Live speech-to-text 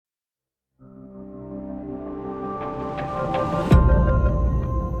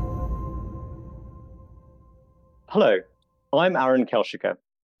Hello, I'm Arun Kelshiker,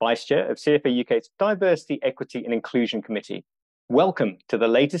 Vice Chair of CFA UK's Diversity, Equity and Inclusion Committee. Welcome to the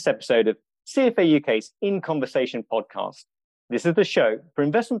latest episode of CFA UK's In Conversation podcast. This is the show for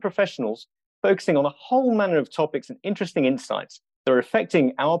investment professionals focusing on a whole manner of topics and interesting insights that are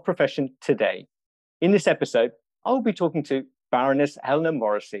affecting our profession today. In this episode, I will be talking to Baroness Helena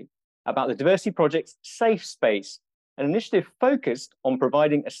Morrissey about the Diversity Project's Safe Space, an initiative focused on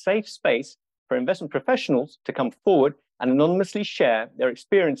providing a safe space for investment professionals to come forward and anonymously share their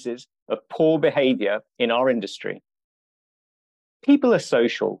experiences of poor behaviour in our industry. People are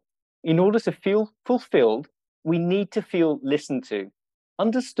social. In order to feel fulfilled, we need to feel listened to,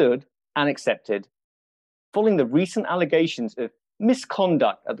 understood, and accepted. Following the recent allegations of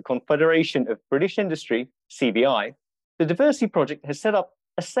misconduct at the Confederation of British Industry, CBI, the Diversity Project has set up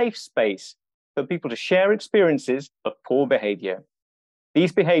a safe space for people to share experiences of poor behaviour.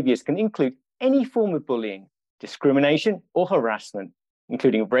 These behaviours can include any form of bullying, discrimination, or harassment,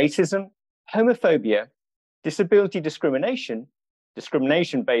 including racism, homophobia, disability discrimination,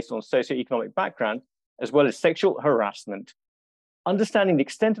 discrimination based on socioeconomic background, as well as sexual harassment. Understanding the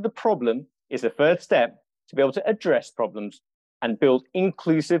extent of the problem is the first step to be able to address problems and build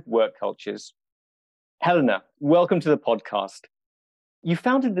inclusive work cultures. Helena, welcome to the podcast. You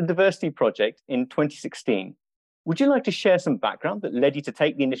founded the Diversity Project in 2016. Would you like to share some background that led you to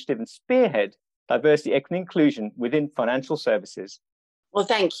take the initiative and spearhead diversity, equity, and inclusion within financial services? Well,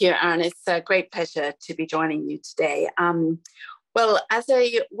 thank you, Aaron. It's a great pleasure to be joining you today. Well, as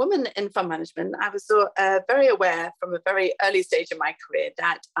a woman in fund management, I was very aware from a very early stage in my career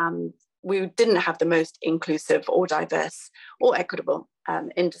that we didn't have the most inclusive or diverse or equitable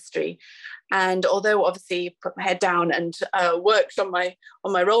industry. And although obviously put my head down and worked on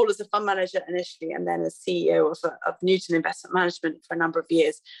my role as a fund manager initially and then as CEO of Newton Investment Management for a number of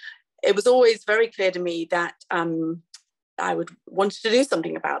years, it was always very clear to me that I would want to do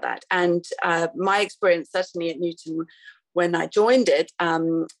something about that. And my experience certainly at Newton when I joined it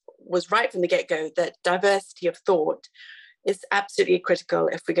was right from the get-go that diversity of thought is absolutely critical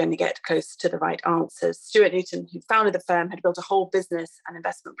if we're going to get close to the right answers. Stuart Newton, who founded the firm, had built a whole business and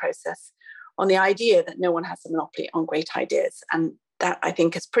investment process on the idea that no one has a monopoly on great ideas. And that, I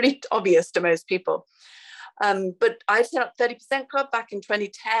think, is pretty obvious to most people. But I set up 30% Club back in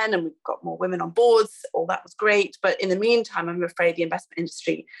 2010, and we've got more women on boards. All that was great. But in the meantime, I'm afraid the investment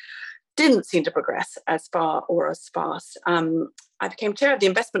industry didn't seem to progress as far or as fast. I became chair of the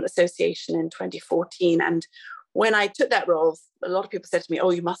Investment Association in 2014, and when I took that role, a lot of people said to me,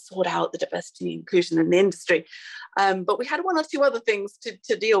 "Oh, you must sort out the diversity and inclusion in the industry." But we had one or two other things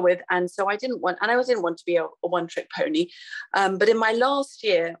to deal with, and so I didn't want to be a one-trick pony. But in my last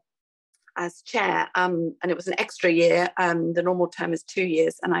year as chair, and it was an extra year, the normal term is 2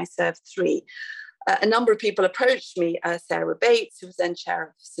 years, and I served 3. A number of people approached me, Sarah Bates, who was then chair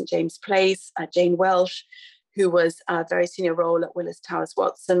of St James Place, Jane Welsh, who was a very senior role at Willis Towers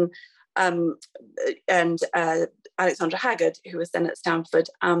Watson, and Alexandra Haggard, who was then at Stanford.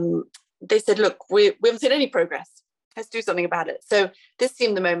 They said, "Look, we haven't seen any progress. Let's do something about it." So this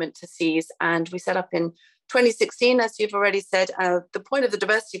seemed the moment to seize, and we set up in 2016, as you've already said. The point of the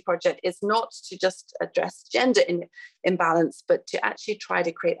Diversity Project is not to just address gender imbalance, but to actually try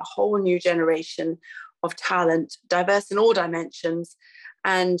to create a whole new generation of talent, diverse in all dimensions,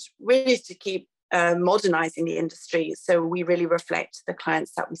 and really to keep modernising the industry so we really reflect the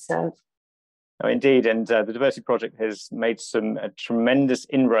clients that we serve. Oh, indeed, and the Diversity Project has made some tremendous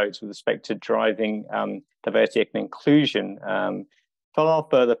inroads with respect to driving diversity, equity, and inclusion far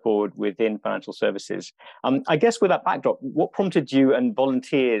further forward within financial services. I guess with that backdrop, what prompted you and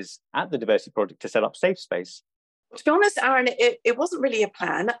volunteers at the Diversity Project to set up Safe Space? To be honest, Aaron, it wasn't really a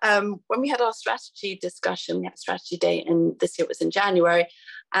plan. When we had our strategy discussion, we had a strategy day, and this year it was in January,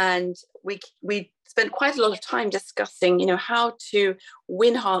 and we spent quite a lot of time discussing, how to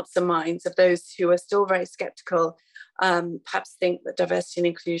win hearts and minds of those who are still very sceptical, perhaps think that diversity and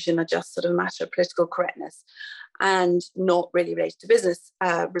inclusion are just sort of a matter of political correctness and not really related to business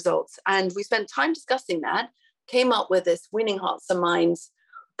results. And we spent time discussing that, came up with this Winning Hearts and Minds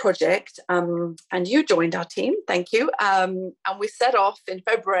project, and you joined our team, thank you. And we set off in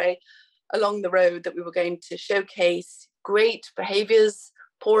February along the road that we were going to showcase great behaviours,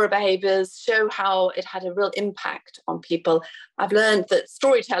 poorer behaviours, show how it had a real impact on people. I've learned that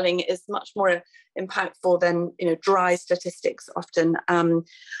storytelling is much more impactful than dry statistics often. And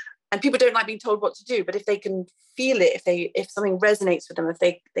people don't like being told what to do, but if they can feel it, if something resonates with them, if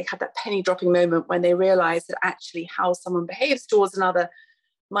they have that penny dropping moment when they realise that actually how someone behaves towards another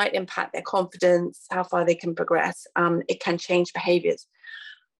might impact their confidence, how far they can progress, it can change behaviours.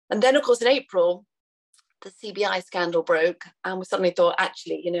 And then, of course, in April, the CBI scandal broke, and we suddenly thought,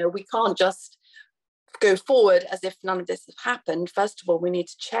 actually, we can't just go forward as if none of this has happened. First of all, we need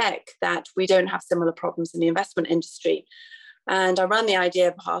to check that we don't have similar problems in the investment industry. And I ran the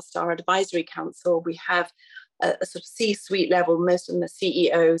idea past our advisory council. We have a sort of C-suite level, most of them are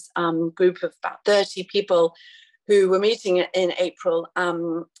CEOs, group of about 30 people who were meeting in April,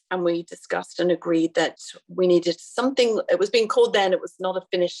 and we discussed and agreed that we needed something. It was being called then, it was not a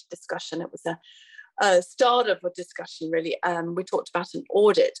finished discussion, it was a start of a discussion, really. We talked about an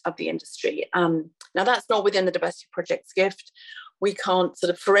audit of the industry. Now, that's not within the Diversity Project's gift. We can't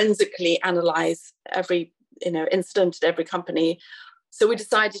sort of forensically analyse every incident at every company. So we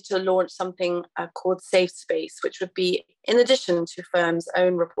decided to launch something called Safe Space, which would be, in addition to firms'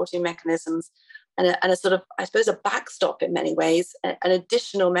 own reporting mechanisms, and a sort of, I suppose, a backstop in many ways, an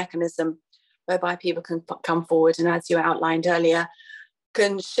additional mechanism whereby people can come forward and, as you outlined earlier,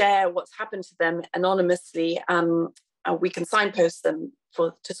 can share what's happened to them anonymously. We can signpost them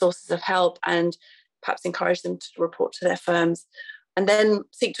to sources of help and perhaps encourage them to report to their firms, and then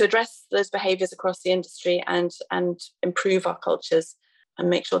seek to address those behaviours across the industry and improve our cultures and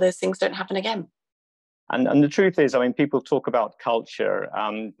make sure those things don't happen again. And the truth is, people talk about culture,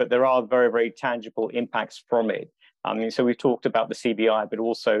 but there are very, very tangible impacts from it. So we've talked about the CBI, but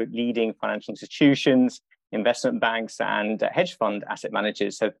also leading financial institutions, investment banks, and hedge fund asset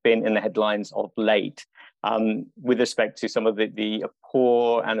managers have been in the headlines of late with respect to some of the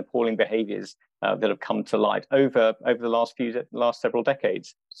poor and appalling behaviours that have come to light over the last several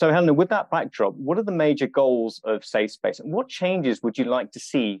decades. So, Helena, with that backdrop, what are the major goals of Safe Space, and what changes would you like to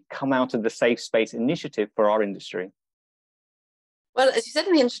see come out of the Safe Space initiative for our industry? Well, as you said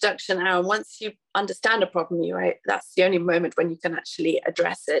in the introduction, Aaron, once you understand a problem, that's the only moment when you can actually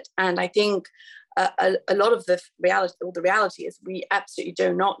address it. And I think a lot of the reality is we absolutely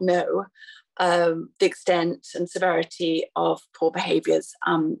do not know the extent and severity of poor behaviours.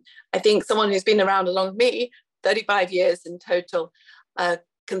 I think someone who's been around along with me, 35 years in total,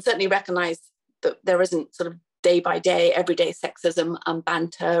 can certainly recognise that there isn't sort of day by day, everyday sexism and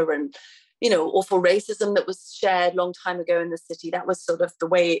banter and awful racism that was shared a long time ago in the city. That was sort of the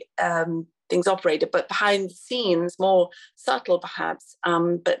way things operated. But behind the scenes, more subtle perhaps,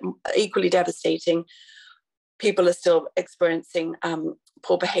 but equally devastating, people are still experiencing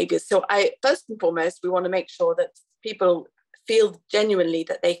poor behaviours. So first and foremost, we want to make sure that people feel genuinely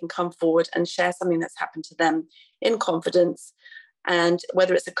that they can come forward and share something that's happened to them in confidence. And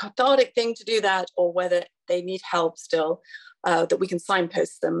whether it's a cathartic thing to do that or whether they need help still, that we can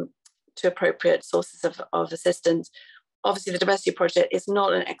signpost them to appropriate sources of assistance. Obviously, the Diversity Project is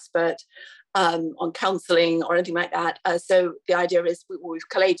not an expert on counselling or anything like that. So the idea is we've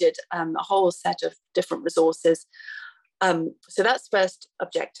collated a whole set of different resources. So that's first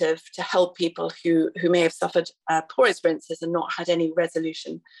objective, to help people who may have suffered poor experiences and not had any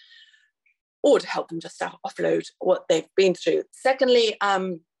resolution, or to help them just offload what they've been through. Secondly,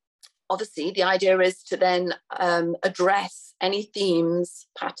 obviously, the idea is to then address any themes,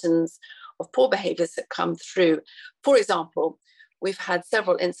 patterns of poor behaviours that come through. For example, we've had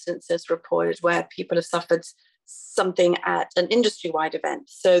several instances reported where people have suffered something at an industry-wide event.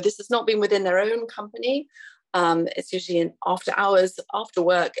 So this has not been within their own company. It's usually an after-hours,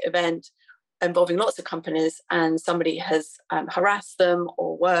 after-work event involving lots of companies, and somebody has harassed them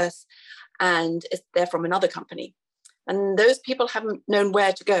or worse, and they're from another company. And those people haven't known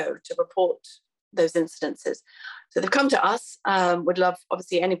where to go to report those incidences. So they've come to us. Would love,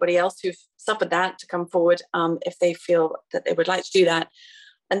 obviously, anybody else who've suffered that to come forward if they feel that they would like to do that.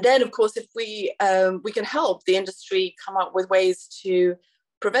 And then, of course, if we can help the industry come up with ways to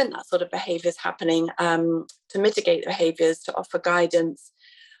prevent that sort of behaviours happening, to mitigate behaviours, to offer guidance.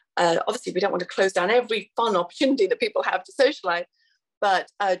 Obviously, we don't want to close down every fun opportunity that people have to socialise, but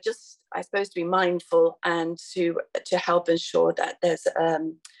just, I suppose, to be mindful and to help ensure that there's,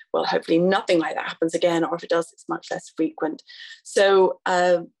 hopefully nothing like that happens again, or if it does, it's much less frequent. So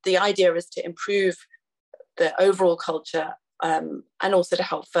the idea is to improve the overall culture and also to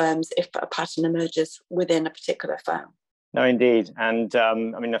help firms if a pattern emerges within a particular firm. No, indeed. And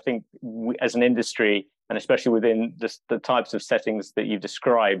I think as an industry, and especially within the types of settings that you've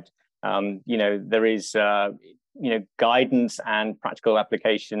described, there is guidance and practical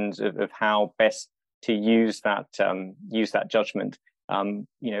applications of how best to use that judgment.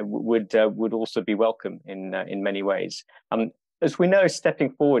 Would also be welcome in many ways. As we know,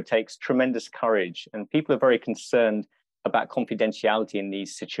 stepping forward takes tremendous courage, and people are very concerned about confidentiality in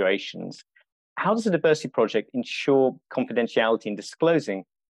these situations. How does the Diversity Project ensure confidentiality in disclosing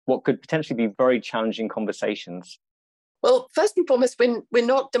what could potentially be very challenging conversations? Well, first and foremost, we're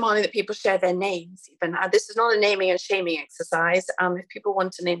not demanding that people share their names even. This is not a naming and shaming exercise. If people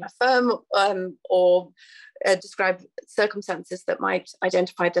want to name a firm or describe circumstances that might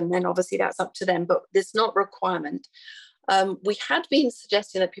identify them, then obviously that's up to them, but there's not a requirement. We had been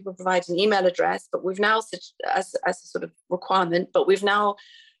suggesting that people provide an email address, but we've now, as a sort of requirement, but we've now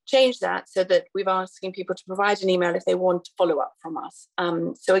changed that so that we're asking people to provide an email if they want to follow up from us.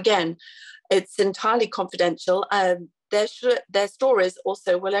 So again, it's entirely confidential. Their stories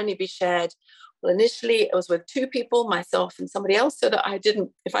also will only be shared. Well, initially it was with two people, myself and somebody else, so that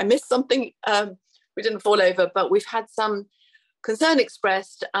if I missed something, we didn't fall over, but we've had some concern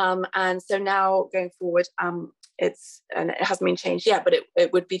expressed. And so now going forward, and it hasn't been changed yet, but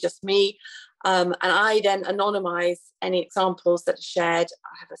it would be just me. And I then anonymize any examples that are shared.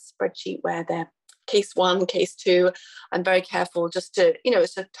 I have a spreadsheet where they're case 1, case 2. I'm very careful just to,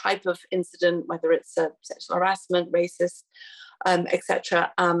 it's a type of incident, whether it's a sexual harassment, racist,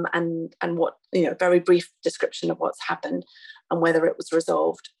 etc. And what, very brief description of what's happened and whether it was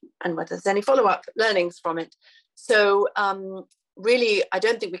resolved and whether there's any follow-up learnings from it. So really, I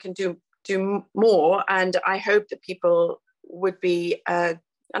don't think we can do more. And I hope that people would be, and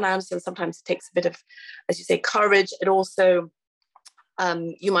I understand sometimes it takes a bit of, as you say, courage. It also,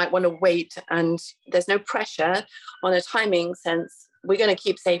 you might want to wait, and there's no pressure on a timing sense. We're going to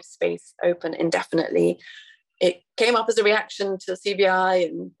keep Safe Space open indefinitely. It came up as a reaction to CBI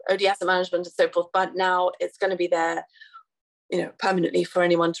and OD asset management and so forth, but now it's going to be there, permanently for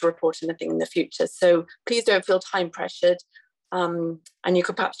anyone to report anything in the future. So please don't feel time pressured. And you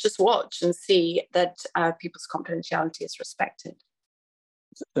could perhaps just watch and see that people's confidentiality is respected.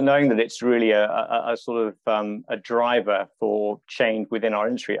 So knowing that it's really a sort of a driver for change within our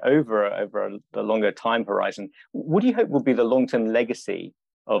industry over the longer time horizon, what do you hope will be the long-term legacy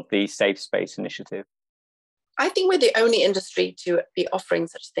of the Safe Space initiative? I think we're the only industry to be offering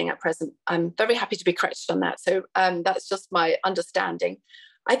such a thing at present. I'm very happy to be corrected on that. So that's just my understanding.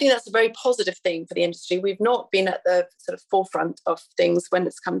 I think that's a very positive thing for the industry. We've not been at the sort of forefront of things when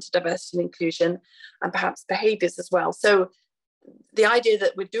it's come to diversity and inclusion and perhaps behaviours as well. So the idea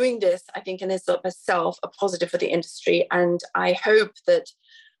that we're doing this, I think, in itself, a positive for the industry. And I hope that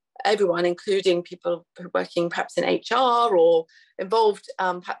everyone, including people who are working perhaps in HR or involved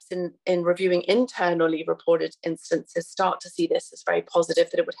perhaps in reviewing internally reported instances, start to see this as very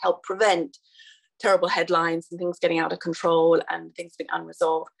positive, that it would help prevent terrible headlines and things getting out of control and things being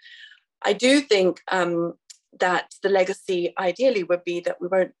unresolved. I do think that the legacy ideally would be that we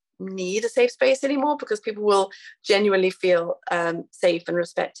won't need a safe space anymore because people will genuinely feel safe and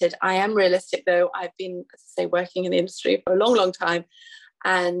respected. I am realistic though. I've been, as I say, working in the industry for a long, long time,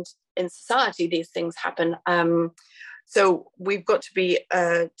 and in society these things happen. So we've got to be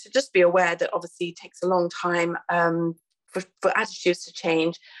to just be aware that obviously it takes a long time for attitudes to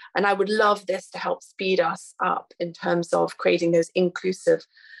change. And I would love this to help speed us up in terms of creating those inclusive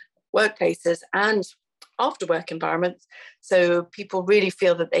workplaces and after work environments, so people really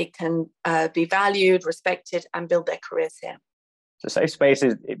feel that they can be valued, respected, and build their careers here. So Safe Space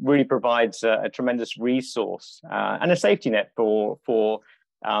it really provides a tremendous resource and a safety net for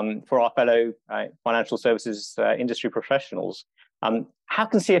our fellow financial services industry professionals. How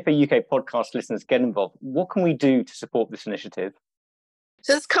can CFA UK podcast listeners get involved? What can we do to support this initiative?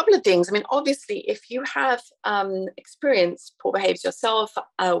 So there's a couple of things. I mean, obviously, if you have experienced poor behaviours yourself,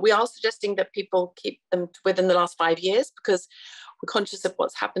 we are suggesting that people keep them within the last 5 years because we're conscious of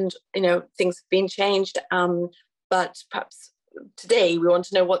what's happened. Things have been changed, but perhaps today we want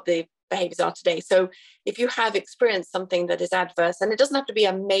to know what the behaviours are today. So if you have experienced something that is adverse, and it doesn't have to be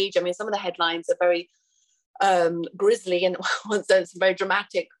a major, I mean, some of the headlines are very grisly and some very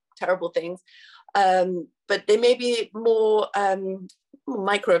dramatic, terrible things, but they may be more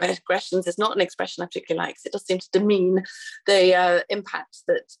microaggressions is not an expression I particularly like. It does seem to demean the impact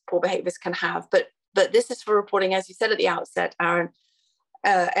that poor behaviours can have. But this is for reporting, as you said at the outset, Aaron,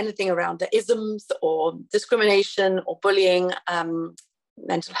 anything around the isms or discrimination or bullying,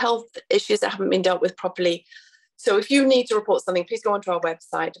 mental health issues that haven't been dealt with properly. So if you need to report something, please go onto our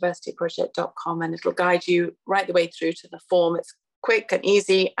website, diversityproject.com, and it'll guide you right the way through to the form. It's quick and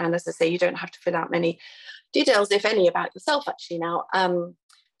easy. And as I say, you don't have to fill out many details, if any, about yourself actually now.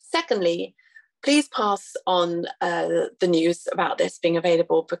 Secondly, please pass on the news about this being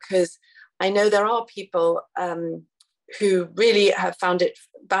available, because I know there are people who really have found it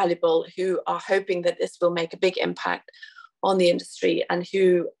valuable, who are hoping that this will make a big impact on the industry and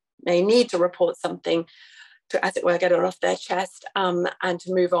who may need to report something to, as it were, get it off their chest and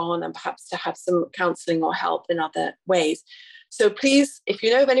to move on and perhaps to have some counselling or help in other ways. So please, if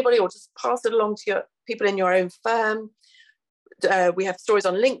you know of anybody, or just pass it along to your people in your own firm, We have stories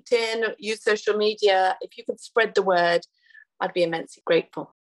on LinkedIn, use social media. If you could spread the word, I'd be immensely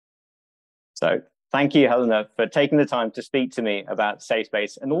grateful. So thank you, Helena, for taking the time to speak to me about Safe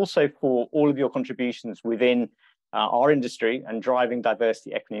Space, and also for all of your contributions within our industry and driving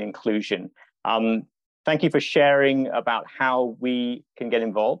diversity, equity, and inclusion. Thank you for sharing about how we can get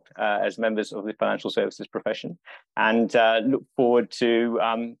involved as members of the financial services profession, and look forward to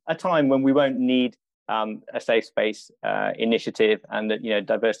a time when we won't need a Safe Space initiative, and that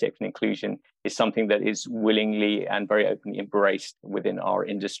diversity, equity, and inclusion is something that is willingly and very openly embraced within our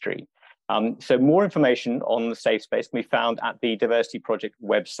industry. So more information on the Safe Space can be found at the Diversity Project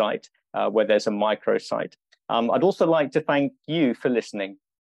website, where there's a microsite. I'd also like to thank you for listening.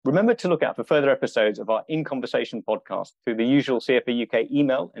 Remember to look out for further episodes of our In Conversation podcast through the usual CFA UK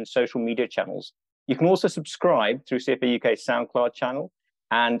email and social media channels. You can also subscribe through CFA UK's SoundCloud channel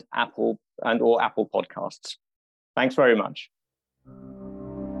and Apple Podcasts. Thanks very much.